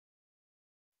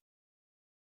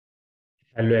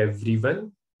Hello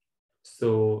everyone.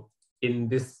 So in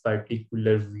this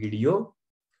particular video,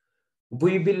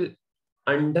 we will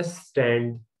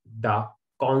understand the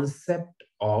concept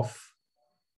of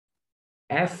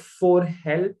F4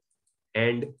 help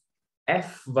and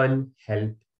F1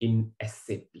 help in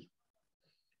SAP.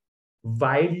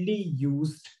 Widely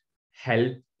used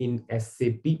help in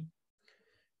SAP.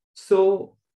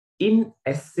 So in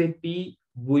SAP,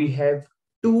 we have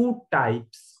two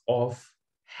types of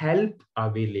help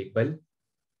available.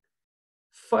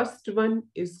 First one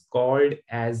is called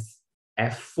as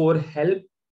F4 help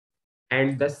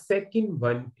and the second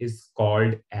one is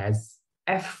called as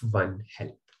F1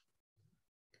 help.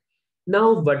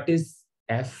 Now, what is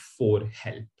F4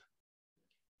 help?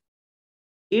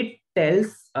 It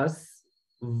tells us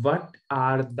what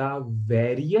are the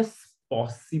various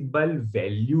possible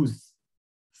values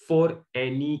for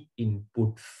any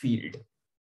input field.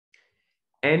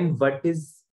 And what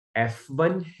is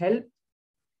F1 help?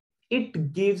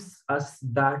 It gives us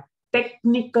the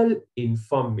technical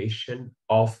information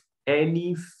of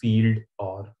any field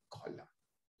or column.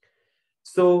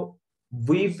 So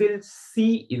we will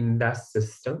see in the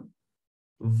system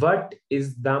what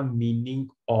is the meaning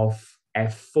of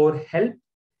F4 help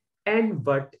and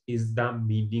what is the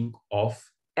meaning of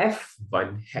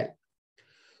F1 help.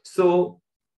 So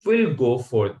we'll go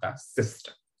for the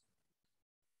system.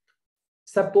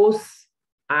 Suppose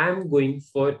I am going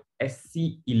for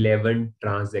SC11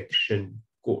 transaction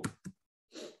code.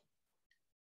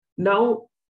 Now,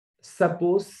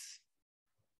 suppose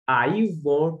I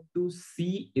want to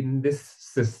see in this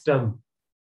system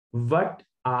what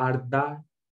are the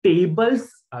tables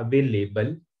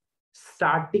available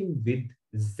starting with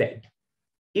Z.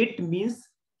 It means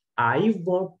I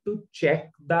want to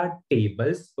check the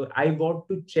tables or I want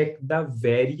to check the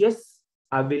various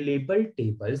available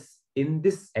tables in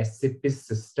this SAP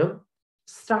system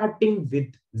starting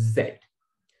with Z.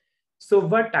 So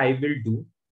what I will do,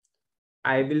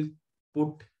 I will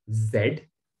put Z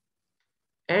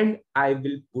and I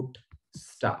will put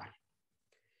star.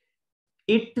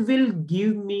 It will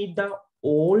give me the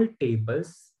all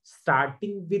tables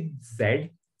starting with Z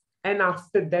and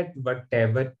after that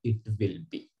whatever it will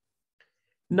be.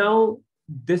 Now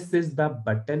this is the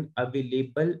button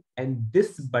available and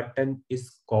this button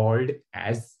is called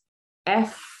as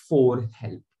F4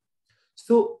 help.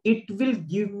 So it will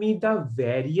give me the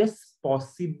various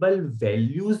possible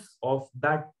values of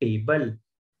the table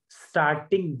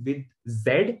starting with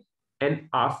Z and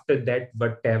after that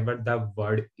whatever the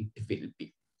word it will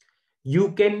be.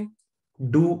 You can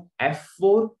do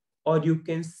F4 or you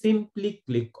can simply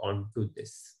click onto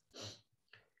this.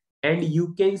 And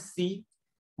you can see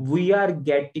we are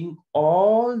getting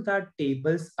all the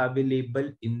tables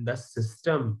available in the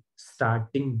system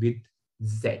starting with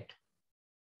Z.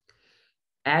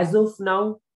 As of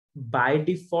now, by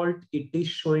default, it is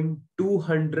showing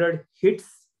 200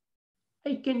 hits.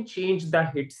 I can change the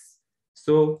hits.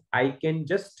 So I can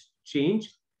just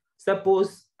change.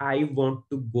 Suppose I want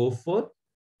to go for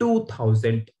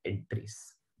 2000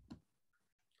 entries.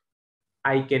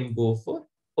 I can go for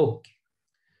OK.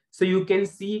 So you can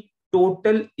see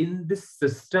total in this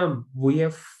system, we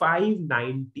have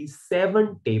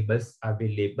 597 tables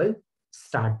available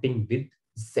starting with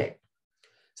Z.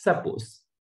 Suppose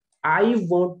I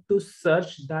want to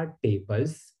search the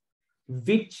tables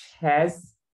which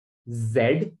has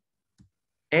Z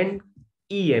and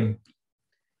EMP.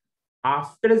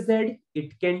 After Z,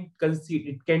 it can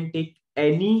take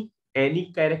any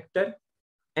character,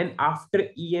 and after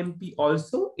EMP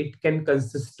also it can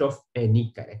consist of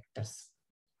any characters.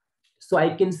 So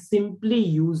I can simply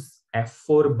use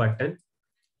F4 button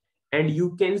and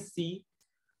you can see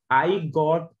I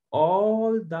got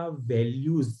all the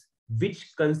values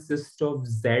which consist of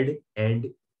Z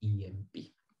and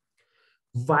EMP.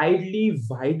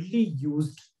 Widely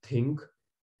used thing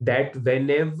that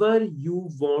whenever you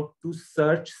want to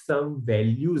search some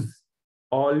values,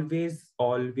 always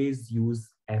use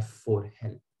F4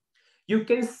 help. You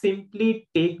can simply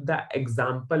take the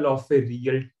example of a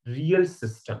real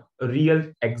system, a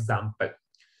real example.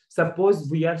 Suppose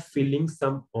we are filling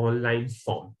some online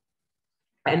form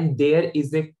and there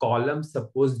is a column,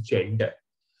 suppose gender.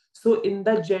 So in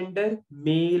the gender,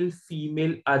 male,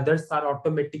 female, others are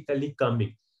automatically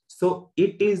coming. So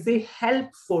it is a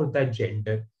help for the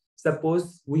gender.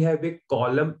 Suppose we have a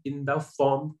column in the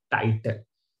form title.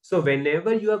 So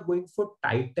whenever you are going for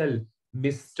title,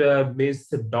 Mr., Miss,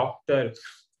 Doctor,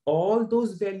 all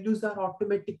those values are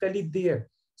automatically there.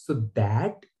 So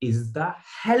that is the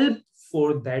help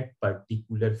for that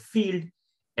particular field.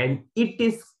 And it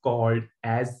is called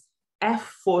as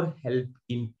F4 help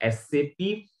in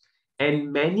SAP.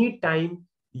 And many times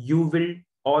you will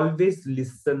always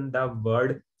listen the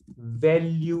word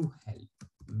value help,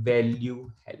 value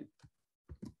help.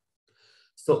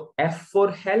 So F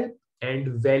for help and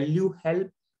value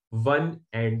help, one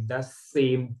and the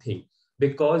same thing,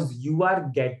 because you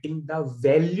are getting the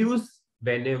values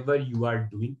whenever you are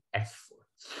doing F4.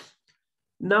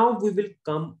 Now we will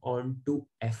come on to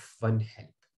F1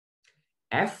 help.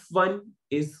 F1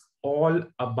 is all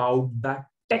about the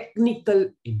technical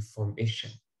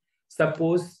information.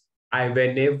 Suppose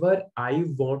whenever I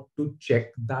want to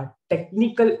check the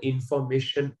technical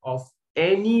information of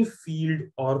any field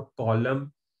or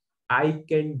column, I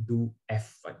can do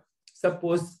F1.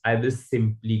 Suppose I will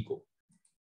simply go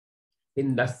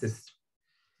in the system.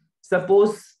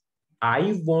 Suppose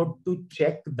I want to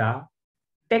check the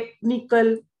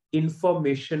technical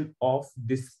information of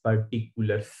this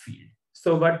particular field.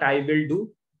 So what I will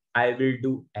do? I will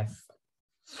do F1.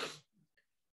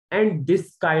 And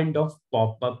this kind of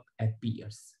pop-up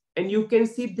appears. And you can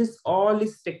see this all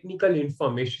is technical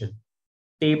information.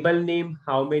 Table name,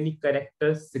 how many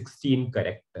characters? 16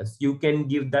 characters. You can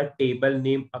give the table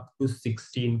name up to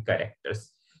 16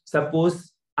 characters.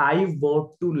 Suppose I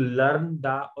want to learn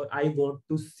or I want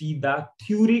to see the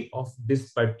theory of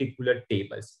this particular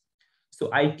tables.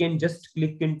 So I can just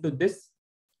click into this.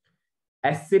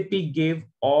 SAP gave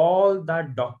all the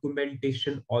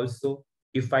documentation also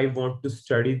if I want to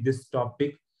study this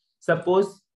topic.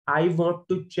 Suppose I want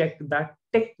to check the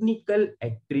technical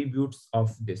attributes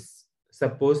of this.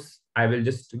 Suppose I will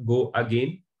just go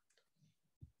again.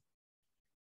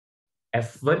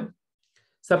 F1.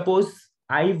 Suppose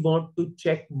I want to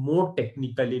check more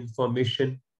technical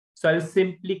information. So I'll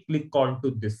simply click on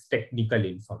to this technical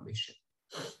information.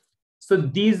 So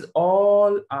these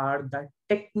all are the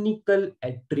technical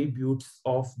attributes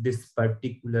of this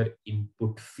particular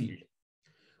input field.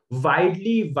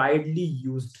 Widely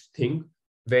used thing.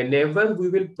 Whenever we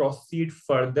will proceed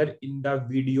further in the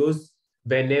videos,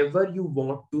 whenever you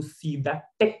want to see the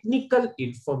technical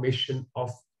information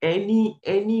of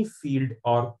any field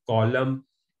or column,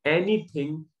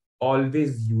 anything,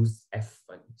 always use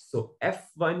F1. So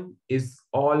F1 is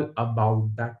all about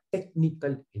the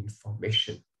technical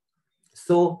information.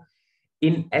 So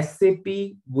in SAP,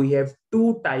 we have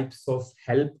two types of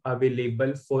help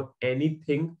available for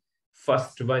anything.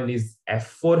 First one is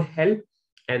F4 help,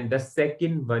 and the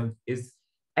second one is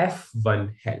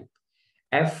F1 help.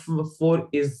 F4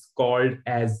 is called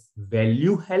as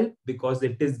value help because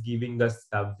it is giving us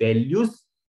the values,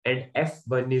 and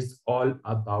F1 is all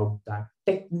about the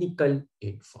technical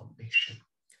information.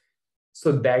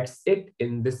 So that's it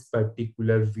in this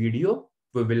particular video.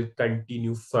 We will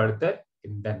continue further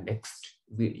in the next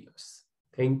videos.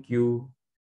 Thank you.